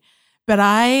crazy. But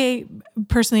I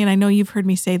personally, and I know you've heard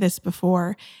me say this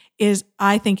before,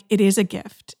 I think it is a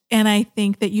gift. And I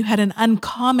think that you had an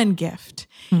uncommon gift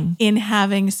in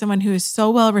having someone who is so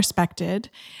well respected,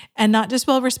 and not just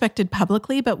well respected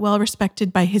publicly, but well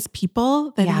respected by his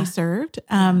people that he served.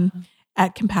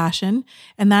 At Compassion.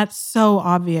 And that's so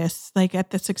obvious. Like at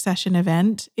the succession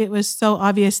event, it was so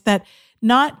obvious that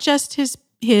not just his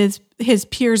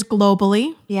peers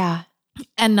globally.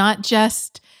 And not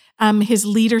just his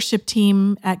leadership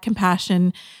team at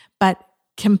Compassion, but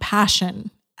Compassion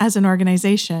as an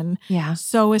organization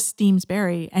so esteems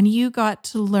Barry. And you got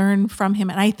to learn from him.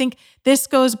 And I think this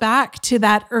goes back to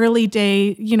that early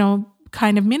day,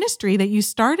 kind of ministry that you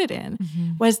started in,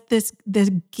 was this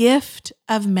gift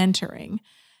of mentoring,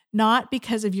 not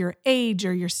because of your age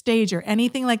or your stage or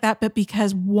anything like that, but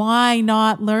because why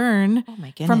not learn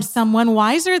from someone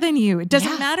wiser than you? It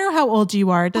doesn't matter how old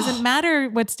you are. It doesn't matter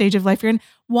what stage of life you're in.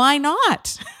 Why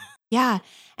not?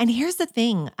 And here's the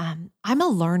thing. I'm a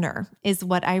learner is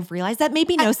what I've realized. That may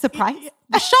be no surprise.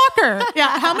 Shocker.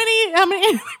 Yeah. How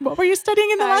many, what were you studying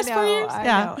in the last 4 years? I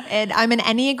know. And I'm an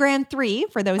Enneagram 3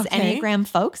 for those Enneagram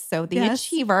folks. So the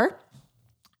achiever.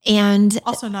 And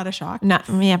also not a shock.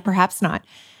 Perhaps not.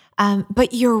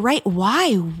 But you're right.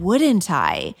 Why wouldn't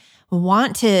I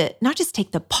want to not just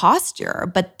take the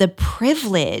posture, but the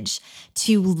privilege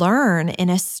to learn in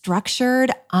a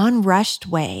structured, unrushed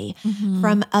way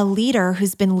from a leader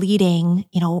who's been leading,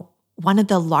 one of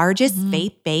the largest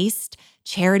faith-based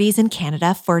charities in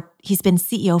Canada he's been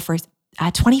CEO for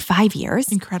 25 years.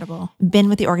 Incredible. Been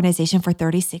with the organization for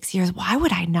 36 years. Why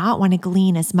would I not want to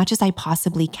glean as much as I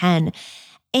possibly can?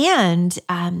 And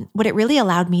what it really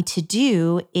allowed me to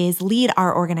do is lead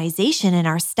our organization and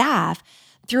our staff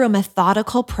through a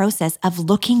methodical process of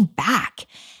looking back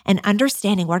and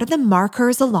understanding what are the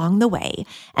markers along the way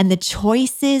and the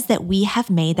choices that we have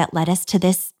made that led us to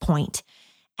this point.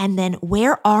 And then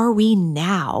where are we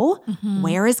now?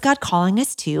 Where is God calling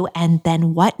us to? And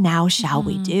then what now shall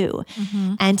we do?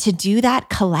 And to do that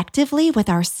collectively with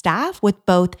our staff, with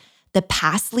both the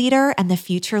past leader and the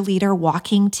future leader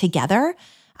walking together,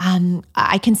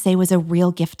 I can say was a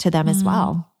real gift to them as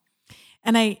well.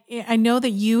 And I know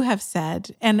that you have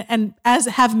said, and as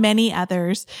have many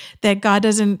others, that God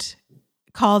doesn't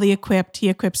call the equipped, he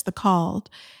equips the called.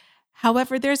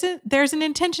 However, there's an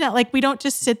intention that, like, we don't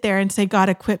just sit there and say, God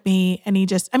equip me. And he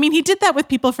did that with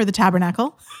people for the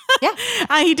tabernacle. Yeah.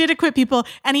 He did equip people,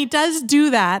 and he does do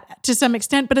that to some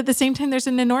extent. But at the same time, there's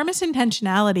an enormous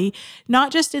intentionality,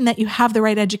 not just in that you have the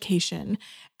right education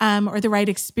or the right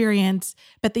experience,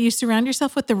 but that you surround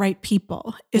yourself with the right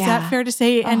people. Is that fair to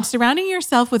say? And surrounding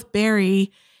yourself with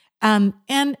Barry, and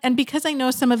because I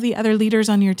know some of the other leaders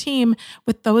on your team,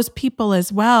 with those people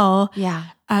as well. Yeah.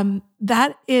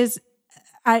 That is,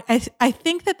 I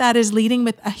think that is leading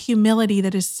with a humility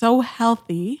that is so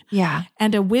healthy. Yeah.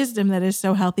 And a wisdom that is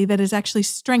so healthy that is actually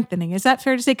strengthening. Is that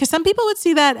fair to say? Because some people would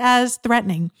see that as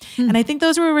threatening. And I think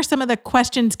those were where some of the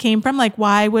questions came from. Like,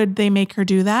 why would they make her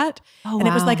do that? And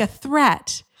it was like a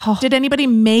threat. Did anybody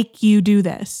make you do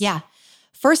this? Yeah.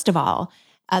 First of all,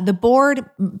 the board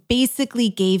basically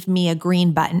gave me a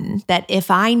green button that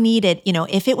if I needed,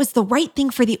 if it was the right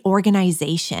thing for the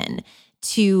organization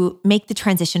to make the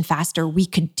transition faster, we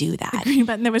could do that. The green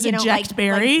button that was eject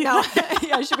Barry. No,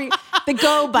 it should be the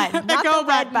go button, not the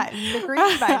red button, the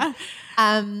green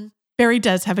button. Barry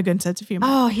does have a good sense of humor.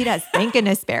 Oh, he does. Thank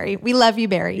goodness, Barry. We love you,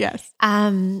 Barry. Yes.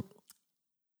 To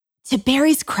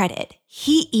Barry's credit,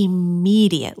 he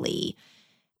immediately,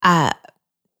 let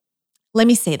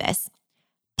me say this.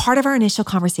 Part of our initial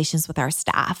conversations with our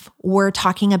staff, we're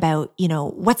talking about,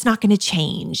 what's not going to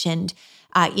change and,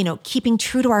 keeping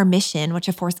true to our mission, which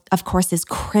of course is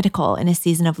critical in a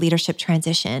season of leadership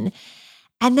transition.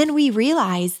 And then we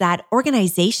realized that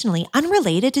organizationally,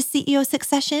 unrelated to CEO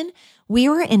succession, we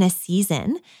were in a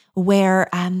season where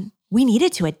we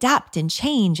needed to adapt and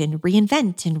change and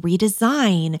reinvent and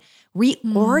redesign,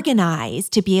 reorganize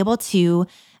to be able to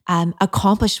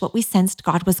accomplish what we sensed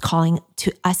God was calling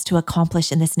to us to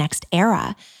accomplish in this next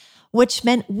era, which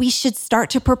meant we should start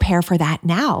to prepare for that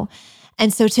now.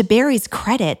 And so to Barry's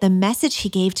credit, the message he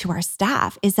gave to our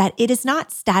staff is that it is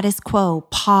not status quo,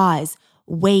 pause,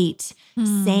 wait,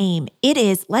 same. It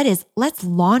is, let's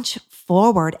launch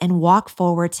forward and walk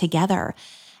forward together.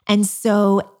 And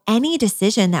so any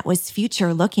decision that was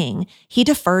future looking, he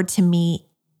deferred to me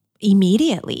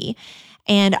immediately.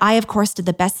 And I, of course, did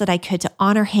the best that I could to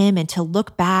honor him and to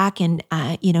look back and,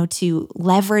 to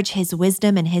leverage his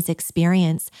wisdom and his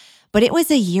experience. But it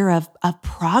was a year of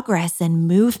progress and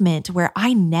movement where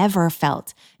I never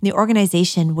felt, the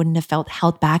organization wouldn't have felt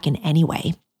held back in any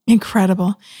way.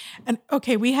 Incredible. And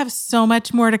okay, we have so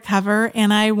much more to cover,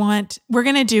 and we're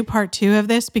going to do part 2 of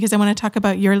this because I want to talk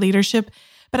about your leadership.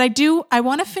 But I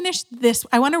want to finish this.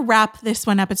 I want to wrap this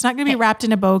one up. It's not going to be wrapped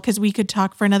in a bow because we could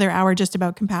talk for another hour just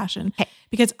about compassion.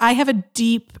 Because I have a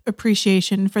deep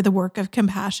appreciation for the work of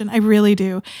compassion. I really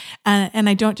do. And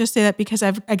I don't just say that because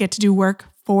I get to do work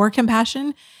for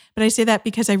compassion, but I say that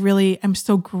because I'm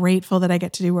so grateful that I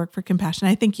get to do work for compassion.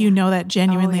 I think you know that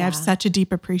genuinely. I have such a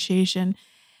deep appreciation.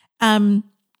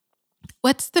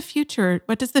 What's the future?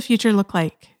 What does the future look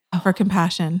like for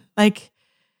compassion?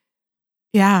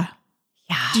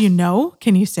 Do you know?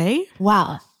 Can you say?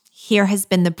 Well, here has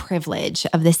been the privilege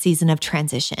of this season of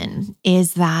transition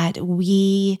is that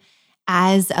we,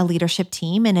 as a leadership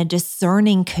team and a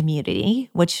discerning community,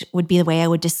 which would be the way I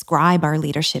would describe our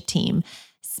leadership team,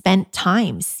 spent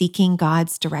time seeking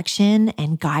God's direction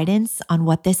and guidance on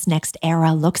what this next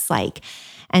era looks like,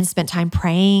 and spent time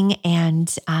praying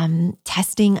and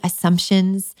testing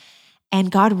assumptions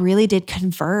And God really did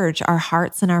converge our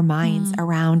hearts and our minds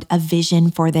around a vision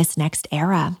for this next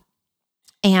era.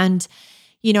 And,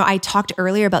 I talked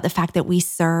earlier about the fact that we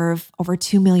serve over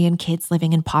 2 million kids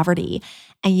living in poverty.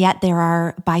 And yet there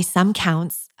are, by some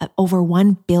counts, over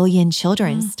 1 billion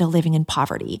children still living in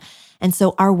poverty. And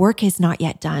so our work is not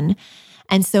yet done.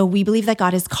 And so we believe that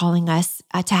God is calling us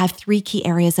to have 3 key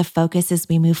areas of focus as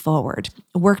we move forward.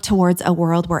 Work towards a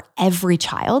world where every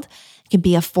child can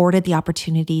be afforded the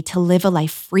opportunity to live a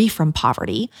life free from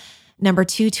poverty. Number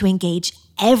 2, to engage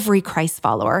every Christ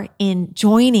follower in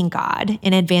joining God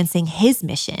in advancing his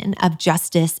mission of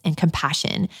justice and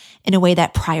compassion in a way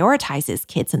that prioritizes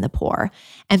kids and the poor.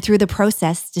 And through the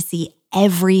process, to see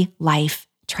every life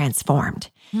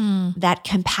transformed. That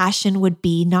compassion would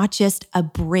be not just a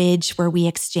bridge where we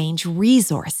exchange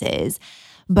resources,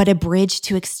 but a bridge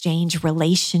to exchange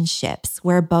relationships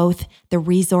where both the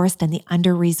resourced and the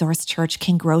under-resourced church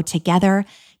can grow together,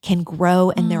 can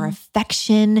grow in their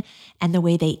affection and the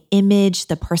way they image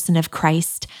the person of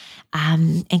Christ,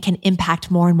 and can impact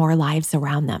more and more lives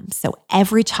around them. So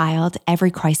every child,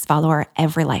 every Christ follower,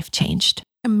 every life changed.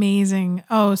 Amazing.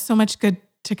 Oh, so much good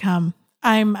to come.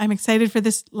 I'm excited for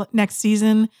this next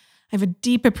season. I have a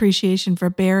deep appreciation for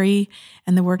Barry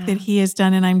and the work that he has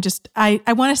done. And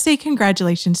I want to say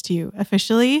congratulations to you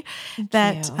officially.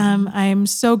 Thank you. I'm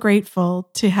so grateful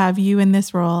to have you in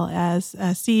this role as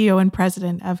CEO and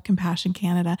president of Compassion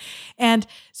Canada. And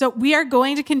so we are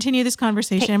going to continue this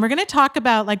conversation. And we're going to talk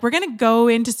about, we're going to go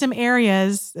into some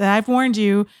areas that I've warned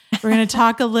you. We're going to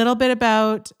talk a little bit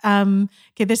about,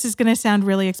 this is going to sound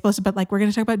really explosive, but we're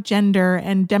going to talk about gender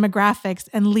and demographics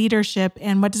and leadership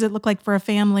and what does it look like for a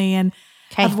family and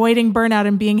avoiding burnout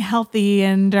and being healthy.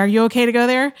 And are you okay to go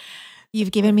there?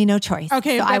 You've given me no choice.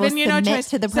 Okay, so I will submit no choice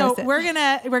to the process. So we're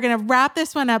gonna wrap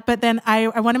this one up, but then I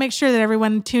want to make sure that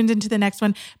everyone tunes into the next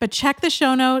one. But check the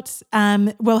show notes.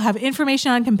 We'll have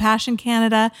information on Compassion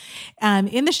Canada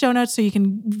in the show notes, so you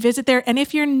can visit there. And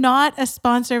if you're not a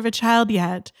sponsor of a child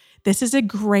yet, this is a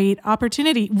great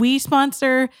opportunity. We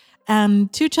sponsor 2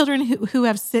 children who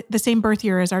have the same birth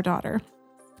year as our daughter.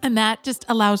 And that just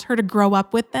allows her to grow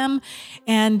up with them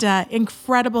and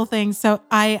incredible things. So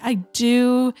I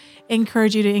do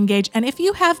encourage you to engage. And if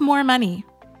you have more money,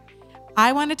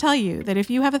 I want to tell you that if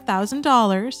you have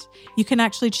 $1,000, you can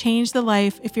actually change the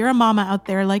life. If you're a mama out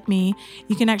there like me,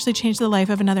 you can actually change the life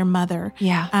of another mother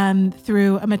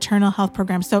through a maternal health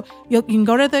program. So you can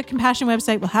go to the Compassion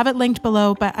website. We'll have it linked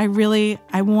below, but I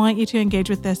want you to engage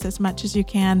with this as much as you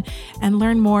can and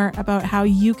learn more about how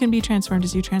you can be transformed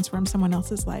as you transform someone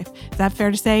else's life. Is that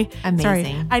fair to say? Amazing.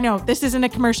 Sorry, I know this isn't a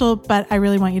commercial, but I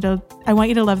really want you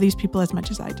to love these people as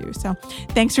much as I do. So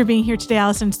thanks for being here today,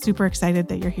 Allison. Super excited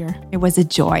that you're here. It was a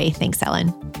joy. Thanks,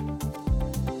 Ellen.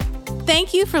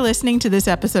 Thank you for listening to this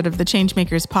episode of the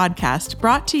Changemakers podcast,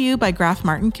 brought to you by Graf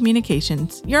Martin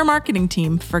Communications, your marketing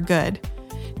team for good.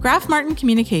 Graf Martin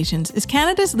Communications is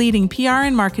Canada's leading PR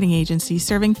and marketing agency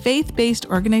serving faith-based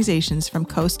organizations from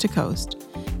coast to coast.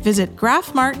 Visit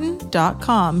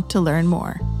grafmartin.com to learn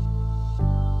more.